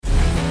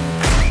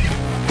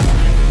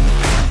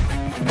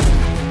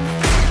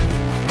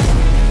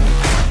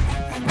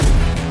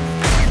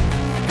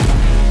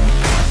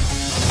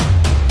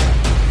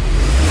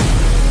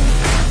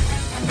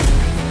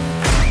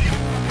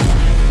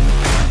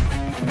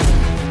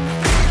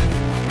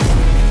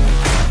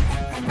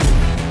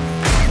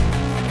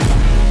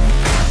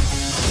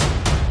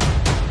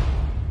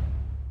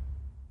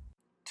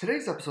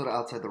episode of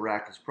Outside the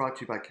Rack is brought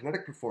to you by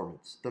Kinetic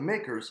Performance, the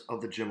makers of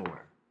the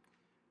GymAware.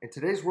 In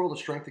today's world of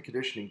strength and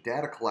conditioning,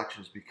 data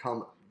collections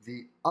become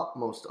the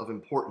utmost of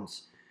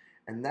importance,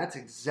 and that's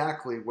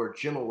exactly where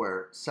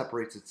GymAware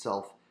separates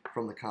itself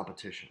from the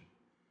competition.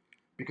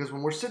 Because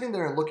when we're sitting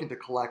there and looking to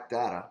collect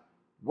data,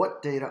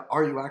 what data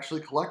are you actually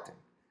collecting?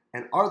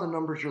 And are the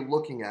numbers you're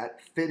looking at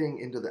fitting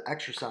into the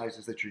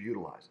exercises that you're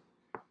utilizing?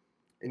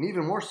 And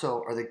even more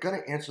so, are they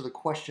going to answer the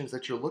questions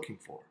that you're looking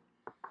for?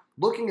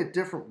 Looking at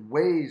different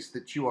ways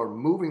that you are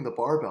moving the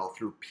barbell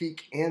through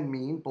peak and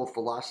mean, both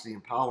velocity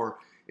and power,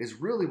 is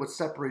really what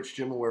separates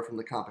GymAware from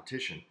the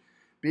competition.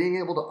 Being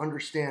able to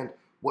understand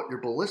what your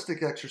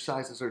ballistic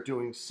exercises are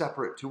doing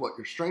separate to what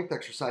your strength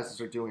exercises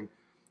are doing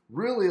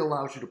really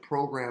allows you to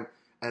program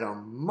at a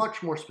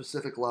much more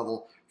specific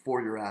level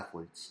for your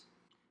athletes.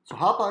 So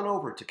hop on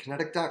over to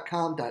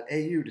kinetic.com.au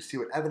to see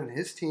what Evan and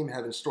his team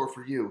have in store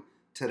for you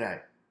today.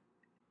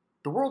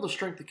 The world of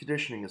strength and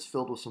conditioning is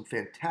filled with some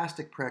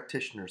fantastic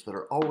practitioners that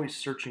are always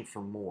searching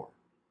for more.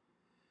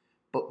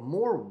 But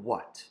more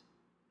what?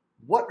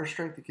 What are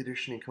strength and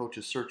conditioning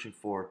coaches searching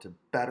for to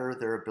better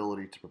their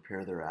ability to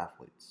prepare their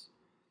athletes?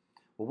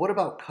 Well, what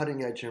about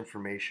cutting-edge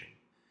information?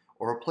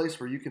 Or a place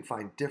where you can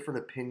find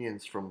different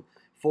opinions from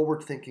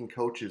forward-thinking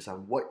coaches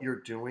on what you're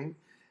doing,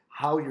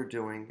 how you're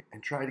doing,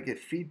 and try to get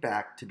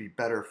feedback to be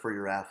better for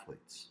your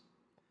athletes?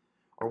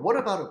 Or what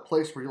about a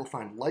place where you'll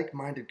find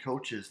like-minded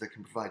coaches that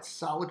can provide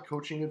solid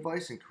coaching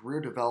advice and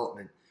career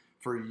development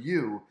for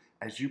you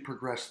as you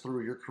progress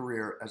through your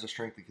career as a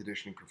strength and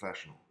conditioning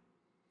professional?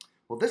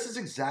 Well, this is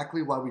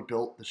exactly why we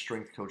built the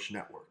Strength Coach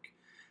Network.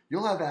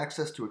 You'll have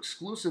access to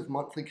exclusive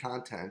monthly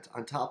content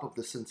on top of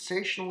the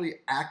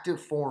sensationally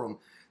active forum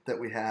that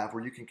we have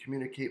where you can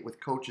communicate with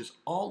coaches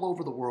all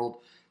over the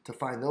world to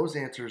find those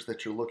answers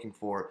that you're looking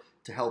for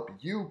to help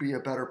you be a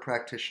better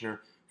practitioner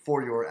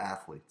for your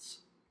athletes.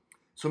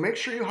 So make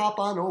sure you hop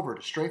on over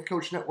to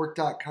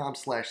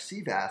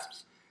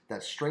strengthcoachnetwork.com/CVASPS,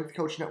 that's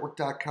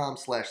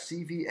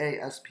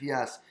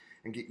strengthcoachnetwork.com/CVASPS,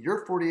 and get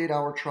your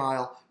 48-hour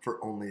trial for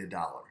only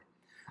 $1.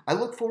 I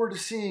look forward to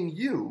seeing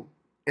you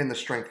in the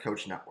Strength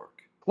Coach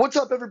Network. What's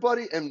up,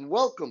 everybody, and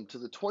welcome to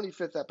the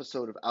 25th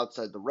episode of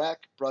Outside the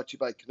Rack, brought to you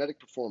by Kinetic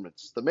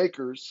Performance, the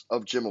makers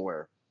of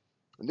GymAware.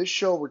 In this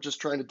show, we're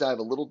just trying to dive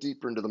a little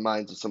deeper into the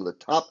minds of some of the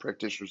top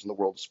practitioners in the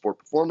world of sport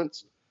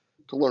performance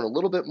to learn a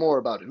little bit more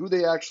about who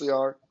they actually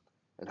are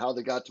and how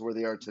they got to where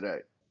they are today.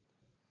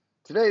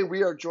 Today,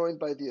 we are joined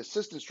by the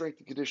assistant strength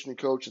and conditioning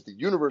coach at the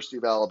University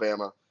of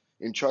Alabama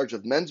in charge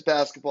of men's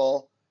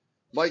basketball,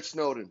 Mike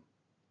Snowden.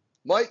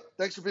 Mike,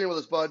 thanks for being with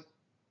us, bud.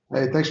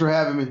 Hey, thanks for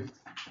having me.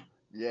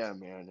 Yeah,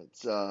 man.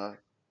 It's I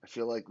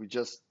feel like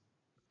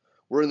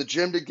we're in the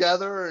gym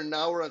together, and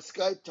now we're on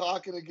Skype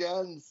talking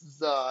again.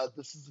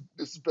 This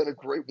has been a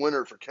great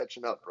winter for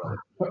catching up, brother.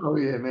 Oh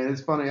yeah, man, it's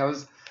funny.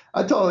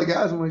 I told the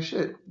guys, I'm like,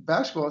 shit,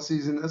 basketball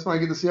season. That's when I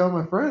get to see all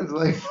my friends.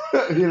 Like,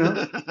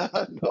 No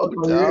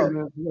doubt.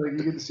 Like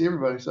you get to see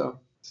everybody, so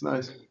it's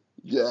nice.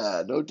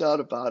 Yeah, no doubt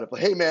about it.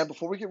 But hey, man,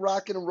 before we get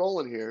rocking and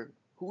rolling here,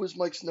 who is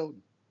Mike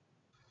Snowden?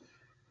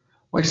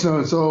 Mike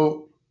Snowden.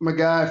 So my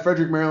guy,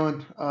 Frederick,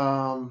 Maryland.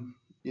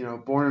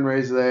 Born and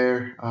raised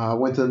there.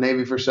 Went to the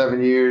Navy for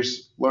 7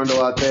 years. Learned a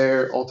lot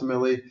there.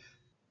 Ultimately,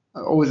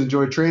 I always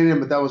enjoyed training,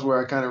 but that was where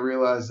I kind of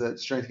realized that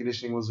strength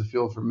conditioning was the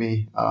field for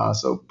me.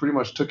 So pretty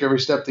much took every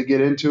step to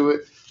get into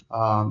it.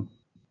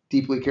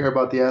 Deeply care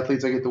about the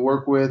athletes I get to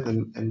work with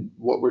and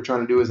what we're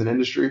trying to do as an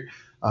industry.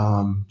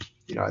 I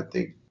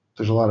think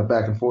there's a lot of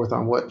back and forth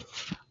on what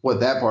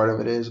that part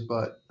of it is,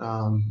 but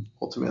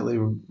ultimately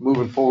we're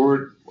moving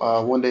forward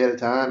one day at a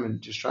time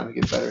and just trying to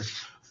get better.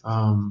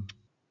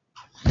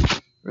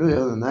 Really,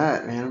 other than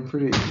that, man, I'm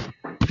pretty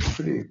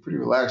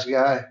relaxed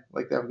guy.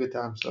 Like to have a good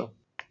time, so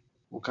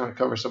we'll kind of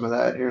cover some of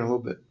that here in a little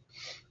bit.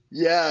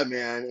 Yeah,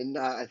 man, and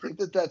I think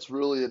that's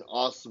really an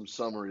awesome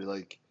summary,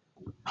 like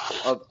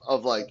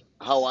of like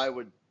how I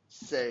would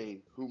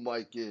say who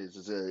Mike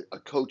is a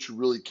coach who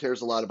really cares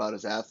a lot about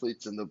his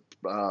athletes and the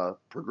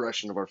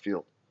progression of our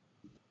field.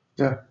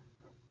 Yeah,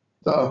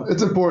 so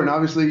it's important.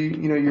 Obviously,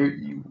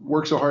 you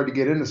work so hard to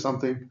get into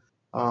something.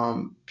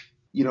 For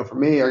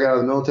me, I got out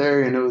of the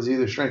military and it was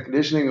either strength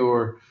conditioning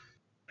or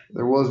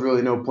there was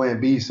really no plan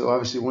B. So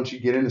obviously once you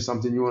get into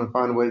something, you want to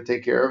find a way to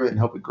take care of it and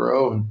help it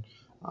grow. And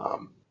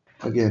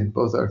again,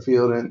 both our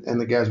field and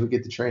the guys we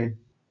get to train.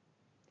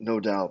 No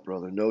doubt,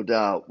 brother. No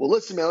doubt. Well,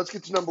 listen, man, let's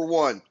get to number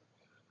one.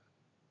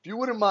 If you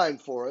wouldn't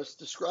mind for us,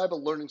 describe a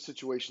learning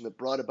situation that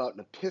brought about an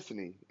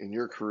epiphany in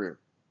your career.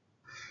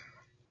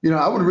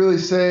 I would really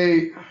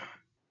say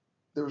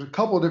there was a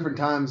couple of different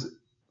times,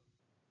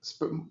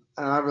 and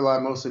I rely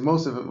most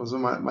of it was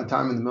in my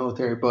time in the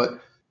military, but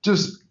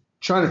just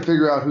trying to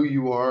figure out who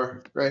you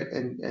are, right?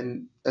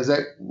 And as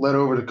that led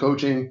over to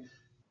coaching,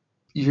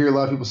 you hear a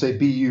lot of people say,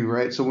 be you,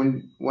 right? So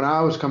when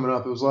I was coming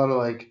up, it was a lot of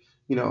like,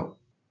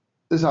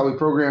 this is how we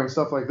program and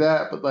stuff like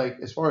that. But like,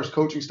 as far as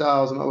coaching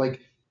styles and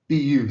like, be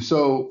you.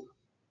 So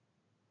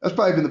that's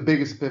probably been the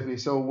biggest epiphany.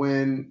 So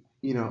when,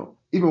 even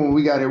when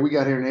we got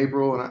here in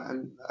April,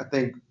 and I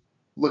think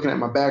looking at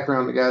my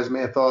background, the guys may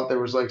have thought there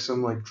was like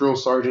some like drill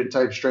sergeant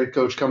type strength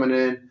coach coming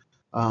in.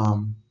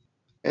 And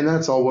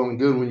that's all well and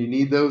good when you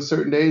need those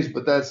certain days,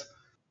 but that's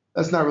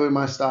not really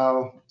my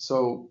style.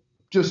 So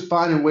just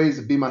finding ways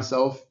to be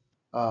myself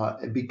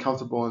and be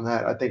comfortable in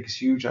that, I think is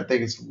huge. I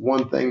think it's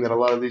one thing that a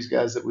lot of these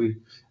guys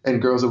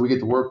and girls that we get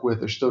to work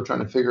with are still trying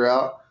to figure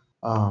out.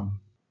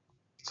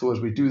 So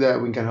as we do that,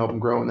 we can kind of help them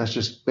grow, and that's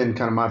just been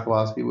kind of my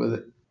philosophy with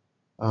it.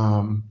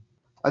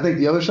 I think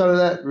the other side of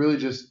that, really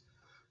just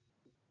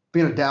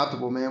being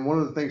adaptable, man. One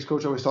of the things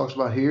Coach always talks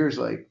about here is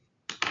like,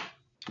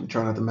 I'm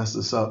trying not to mess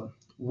this up.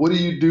 What do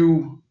you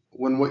do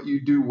when what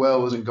you do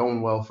well isn't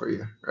going well for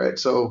you, right?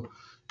 So,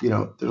 there's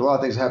a lot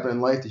of things that happen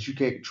in life that you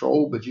can't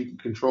control, but you can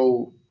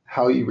control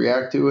how you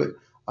react to it.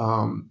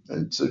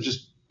 And so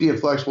just being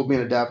flexible,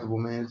 being adaptable,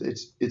 man,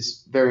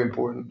 it's very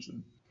important.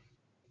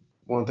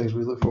 One of the things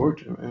we look forward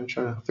to, man,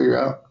 trying to figure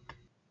out.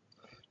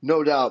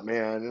 No doubt,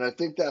 man. And I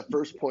think that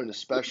first point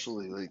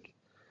especially, like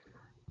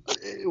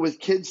with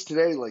kids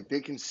today, like they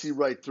can see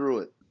right through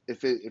it.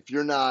 If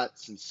you're not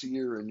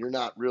sincere and you're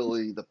not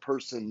really the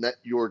person that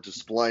you're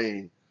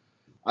displaying,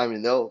 I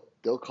mean, they'll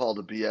call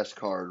the BS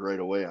card right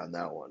away on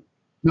that one.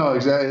 No,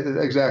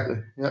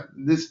 exactly. Yeah.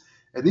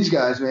 These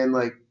guys, man,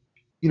 like,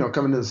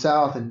 coming to the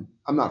South, and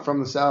I'm not from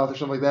the South or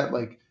something like that.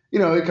 Like,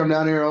 they come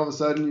down here all of a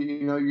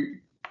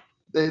sudden,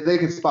 they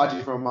can spot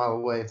you from a mile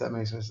away, if that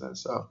makes any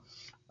sense. So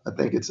I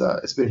think it's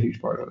been a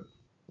huge part of it.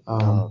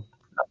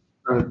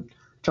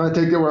 Trying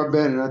to take it where I've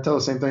been, and I tell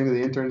the same thing to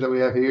the interns that we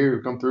have here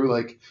who come through.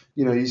 Like,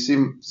 you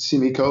see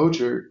me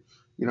coach, or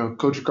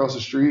coach across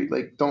the street.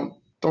 Like, don't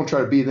try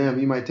to be them.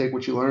 You might take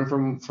what you learn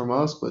from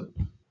us, but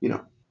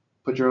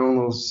put your own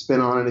little spin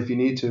on it if you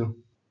need to.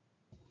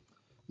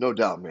 No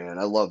doubt, man.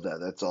 I love that.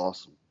 That's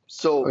awesome.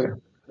 So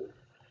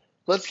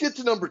Let's get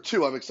to number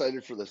 2. I'm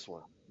excited for this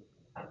one.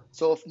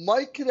 So if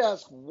Mike could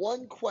ask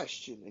one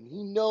question and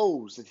he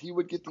knows that he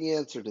would get the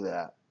answer to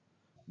that,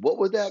 what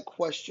would that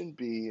question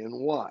be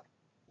and why?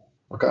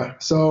 Okay.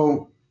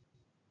 So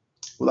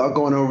without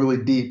going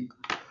overly deep,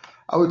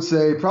 I would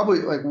say probably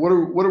like, what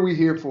are we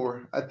here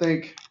for? I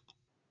think,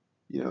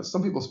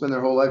 some people spend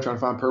their whole life trying to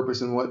find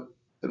purpose in what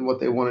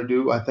they want to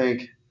do. I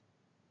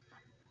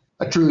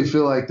truly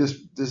feel like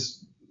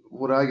this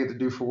what I get to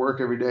do for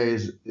work every day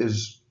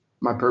is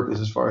my purpose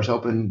as far as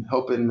helping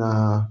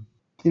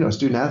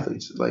student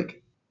athletes,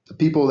 like the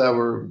people that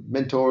were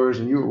mentors,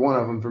 and you were one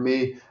of them for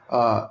me.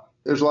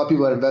 There's a lot of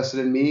people that invested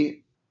in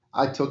me.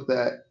 I took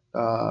that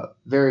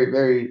very,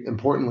 very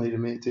importantly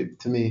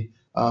to me.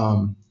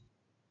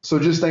 So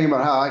just thinking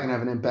about how I can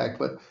have an impact,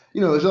 but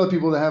there's other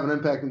people that have an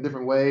impact in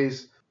different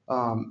ways,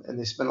 and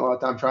they spend a lot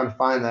of time trying to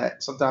find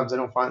that. Sometimes they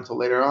don't find it until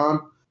later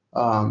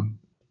on.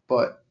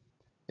 But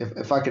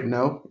if I could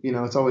know,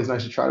 it's always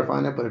nice to try to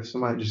find it. But if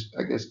somebody just,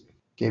 I guess,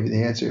 gave you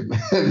the answer,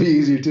 it'd be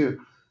easier too.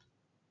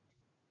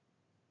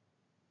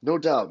 No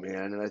doubt,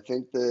 man. And I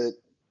think that,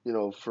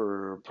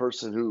 for a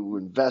person who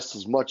invests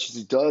as much as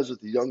he does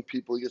with the young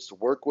people he gets to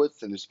work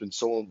with, and has been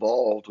so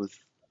involved with,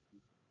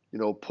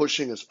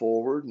 pushing us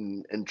forward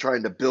and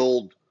trying to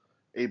build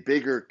a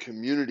bigger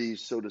community,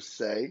 so to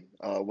say,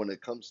 when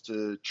it comes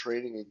to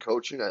training and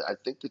coaching, I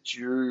think that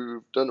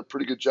you've done a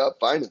pretty good job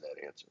finding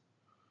that answer.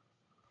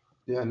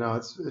 Yeah, no,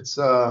 it's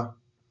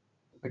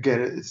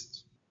again,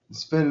 it's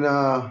been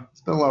a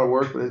lot of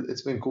work, but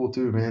it's been cool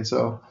too, man.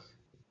 So,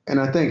 and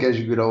I think as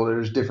you get older,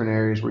 there's different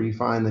areas where you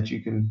find that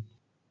you can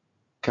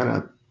kind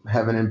of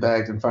have an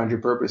impact and find your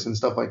purpose and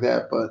stuff like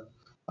that. But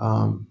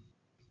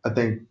I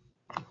think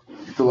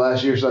the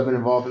last years I've been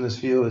involved in this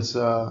field,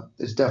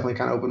 it's definitely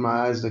kind of opened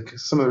my eyes to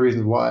some of the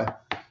reasons why.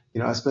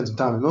 I spent some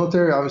time in the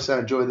military. Obviously, I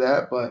enjoyed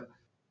that, but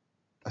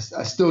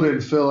I still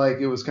didn't feel like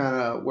it was kind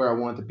of where I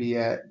wanted to be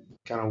at,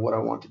 kind of what I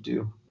want to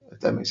do,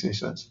 if that makes any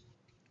sense.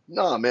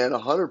 No, man,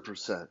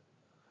 100%.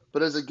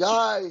 But as a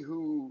guy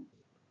who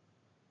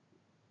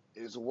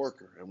is a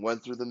worker and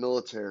went through the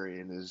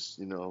military and has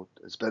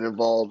been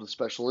involved with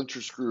special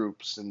interest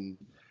groups and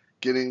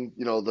getting,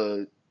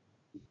 the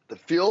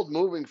field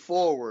moving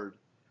forward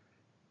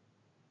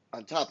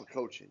on top of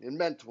coaching and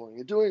mentoring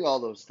and doing all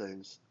those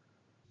things,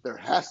 there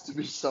has to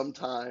be some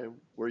time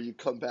where you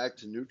come back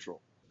to neutral.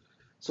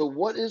 So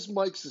what is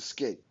Mike's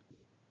escape?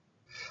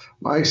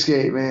 My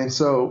escape, man.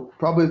 So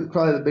probably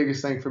the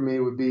biggest thing for me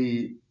would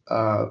be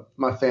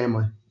my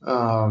family.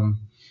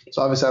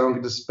 So obviously I don't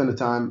get to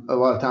spend a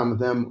lot of time with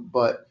them,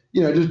 but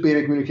just being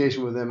in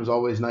communication with them is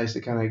always nice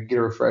to kind of get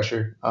a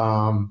refresher.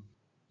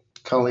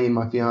 Colleen,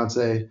 my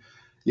fiance,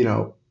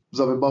 was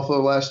up in Buffalo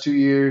the last 2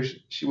 years.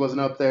 She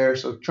wasn't up there,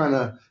 so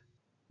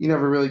you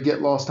never really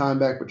get lost time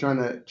back, but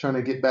trying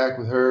to get back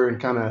with her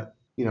and kind of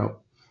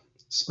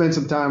spend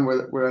some time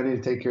where I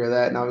need to take care of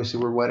that. And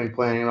obviously we're wedding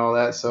planning and all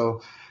that,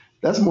 so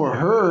that's more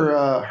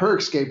her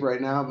escape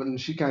right now. But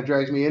she kind of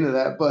drags me into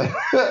that, but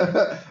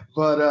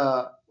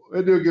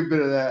I do a good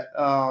bit of that.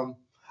 I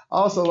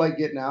also like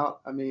getting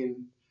out. I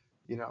mean,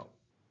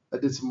 I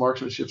did some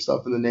marksmanship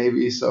stuff in the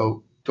Navy,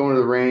 so going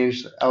to the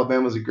range.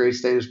 Alabama's a great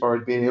state as far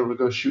as being able to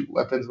go shoot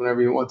weapons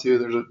whenever you want to.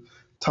 There's a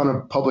ton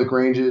of public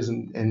ranges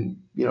and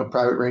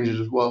private ranges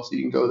as well, so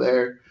you can go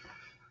there.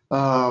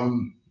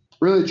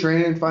 Really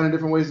training, finding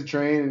different ways to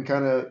train, and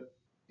kind of,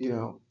 you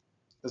know,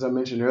 as I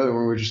mentioned earlier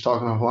when we were just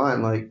talking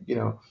offline, like, you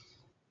know,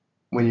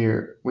 when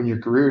your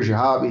career is your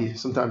hobby,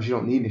 sometimes you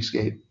don't need an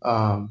escape.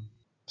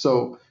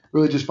 So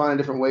really just finding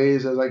different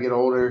ways as I get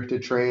older to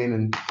train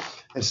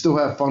and still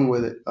have fun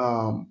with it.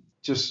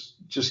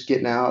 Just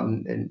getting out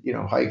and you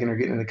know, hiking or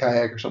getting in a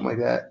kayak or something like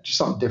that. Just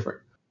something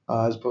different,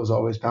 as opposed to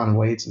always pounding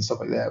weights and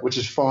stuff like that, which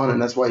is fun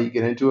and that's why you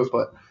get into it.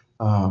 But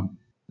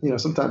you know,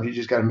 sometimes you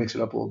just got to mix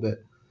it up a little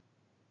bit.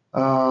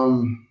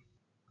 Um,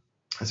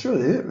 that's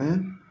really it,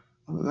 man.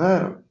 Other than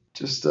that,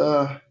 just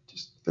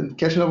been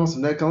catching up on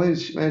some Ned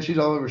Collins. Man, she's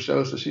all over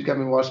shows, so she's got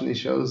me watching these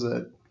shows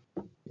that,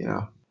 you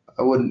know,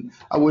 I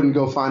wouldn't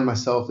go find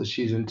myself that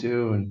she's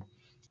into, and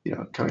you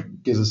know, kind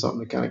of gives us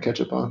something to kind of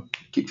catch up on,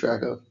 keep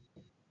track of.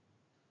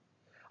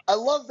 I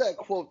love that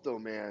quote though,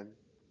 man.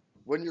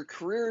 When your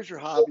career is your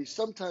hobby,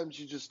 sometimes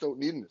you just don't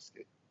need an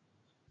escape.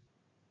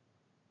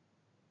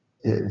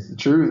 Yeah, it's the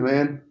truth,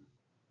 man.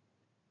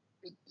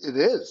 It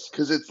is,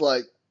 because it's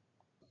like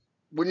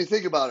when you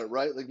think about it,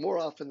 right? Like more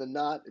often than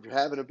not, if you're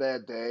having a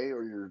bad day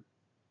or you're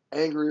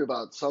angry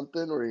about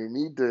something or you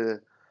need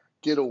to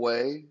get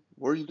away,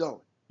 where are you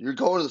going? You're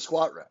going to the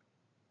squat rack.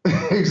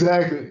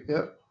 Exactly.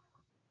 Yep.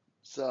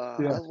 So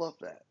Yeah. I love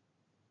that.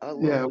 I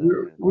love Yeah. We that,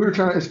 were, man. we were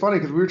trying. It's funny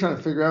because we were trying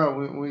to figure out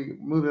when we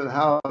moved in the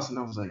house, and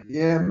I was like,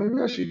 yeah,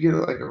 maybe I should get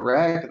like a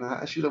rack.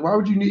 And she's like, why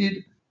would you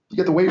need? You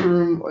got the weight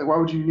room. Like, why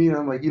would you need?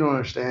 I'm like, you don't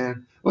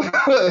understand.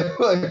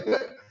 Like,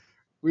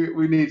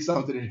 we need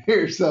something in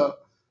here. So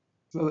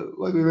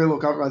like we made a little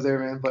compromise there,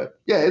 man.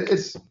 But yeah,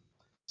 it's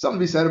something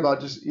to be said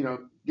about just, you know,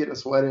 getting a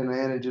sweat in,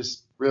 man, and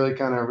just really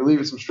kind of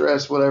relieving some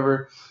stress,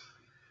 whatever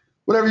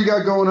you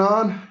got going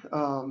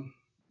on.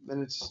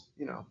 And it's,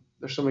 you know,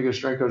 there's so many good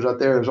strength coaches out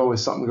there. There's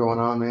always something going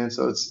on, man.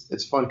 So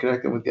it's fun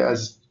connecting with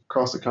guys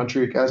across the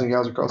country, guys and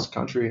gals across the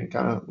country, and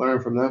kind of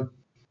learning from them.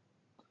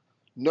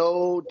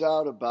 No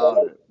doubt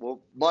about it. Well,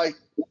 Mike,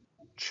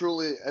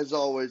 truly, as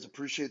always,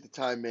 appreciate the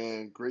time,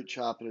 man. Great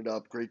chopping it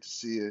up. Great to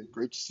see you.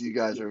 Great to see you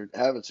guys are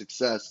having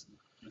success.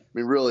 I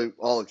mean, really,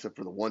 all except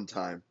for the one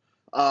time.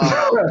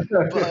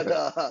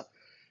 But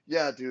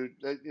yeah, dude,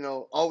 you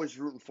know, always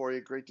rooting for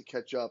you. Great to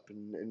catch up,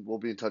 and we'll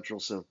be in touch real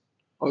soon.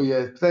 Oh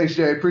yeah, thanks,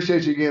 Jay.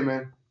 Appreciate you again,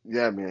 man.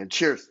 Yeah, man.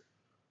 Cheers.